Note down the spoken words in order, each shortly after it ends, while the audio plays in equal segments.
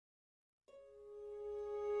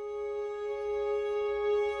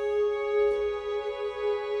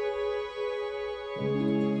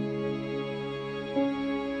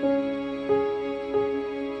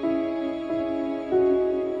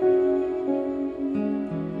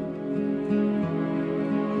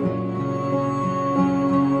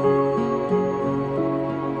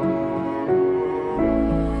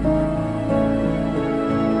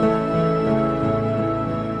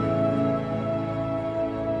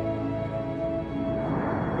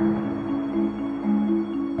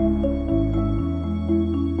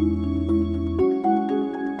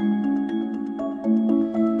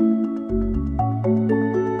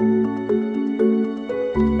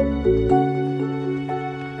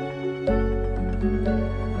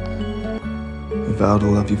vow to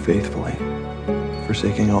love you faithfully,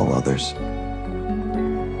 forsaking all others.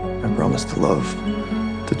 I promise to love,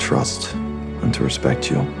 to trust, and to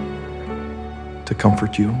respect you, to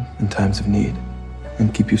comfort you in times of need,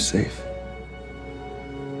 and keep you safe.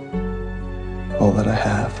 All that I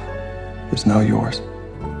have is now yours.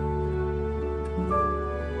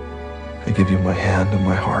 I give you my hand and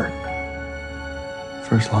my heart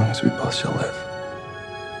for as long as we both shall live.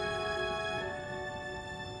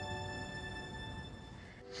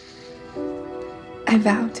 I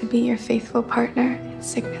vow to be your faithful partner in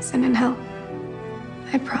sickness and in health.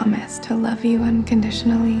 I promise to love you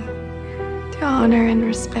unconditionally, to honor and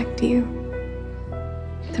respect you,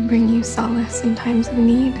 to bring you solace in times of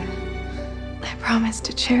need. I promise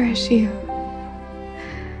to cherish you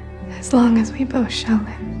as long as we both shall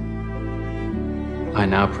live. I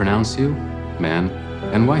now pronounce you man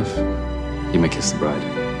and wife. You may kiss the bride.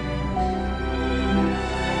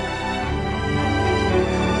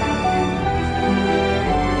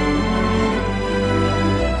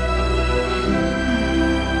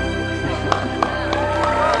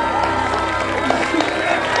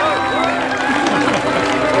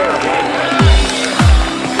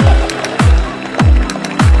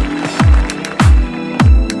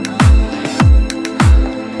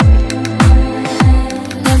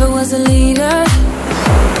 Was a leader,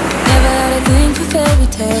 never had a thing for fairy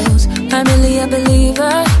tales. I'm really a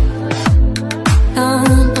believer.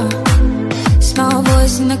 Small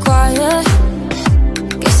voice in the choir.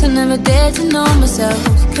 Guess I never dared to know myself.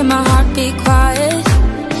 Can my heart be quiet?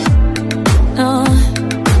 No.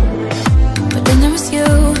 But then there was you.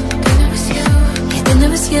 Yeah, then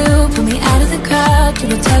there was you. Pull me out of the crowd. You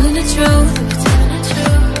were telling the truth.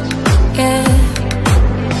 Yeah,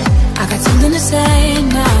 I got something to say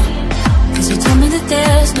now. Cause you told me that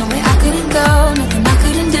there's no way I couldn't go, nothing I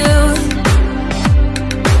couldn't do.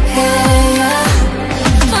 Hey,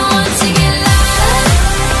 I want to get loud,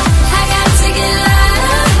 I got to get loud.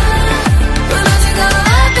 We're about to go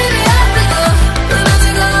up, baby, up we go. We're about to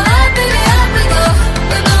go up, baby, up we go.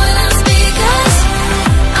 We're blowing out speakers,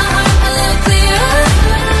 a little clearer.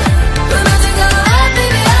 We're about to go up,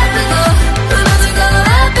 baby, up we go. We're about to go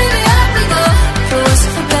up, baby, up we go. For worse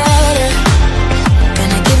or for better,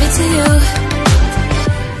 gonna give it to you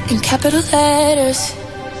in capital letters.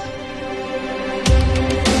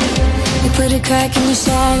 You put a crack in the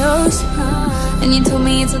shadows, and you told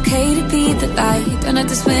me it's okay to be the light. Don't have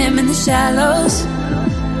to swim in the shallows.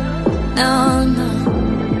 No, no.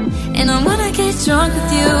 And I wanna get drunk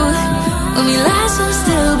with you. When we lie so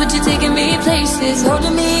still, but you're taking me places,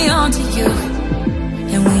 holding me on to you.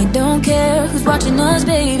 And we don't care who's watching us,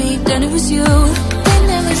 baby. Then it was you. Then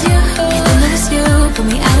there was you. Yeah, then there was you. Pull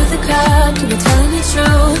me out of the crowd. You were telling the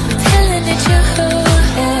truth. Telling the truth.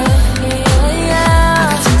 Yeah, yeah, yeah. I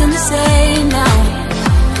got something to say now.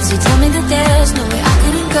 Cause you told me that there's no way I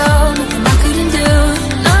couldn't go, nothing I couldn't do.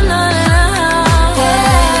 No, no, no, no. Yeah,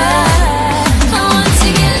 I want to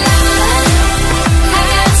get loud, I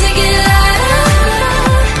got to get loud.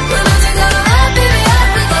 We're about to go up, baby, up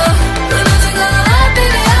we go. We're about to go up,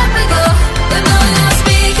 baby, up we go. We're blowing out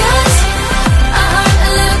speakers, a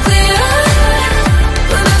little clearer.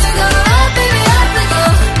 We're about to go up, baby, up we go.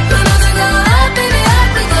 We're about to go up, baby, up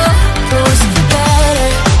we go. For worse or for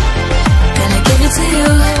better, gonna give it to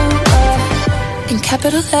you in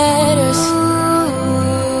capital letters.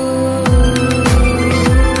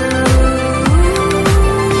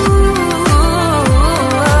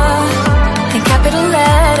 In capital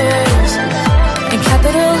letters, in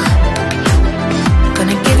capital.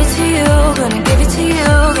 Gonna give it to you, gonna give it to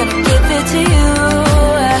you, gonna give it to you.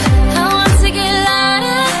 I want to get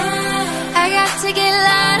louder, I got to get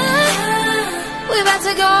louder. We're about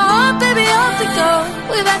to go up, baby, up we go.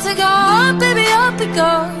 We're about to go up, baby, up we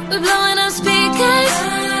go. We're blowing up speakers,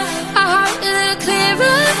 our heart a little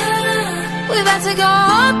clearer. We're about to go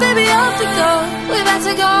up, baby, up we go. We're about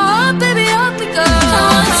to go up, baby, up we go.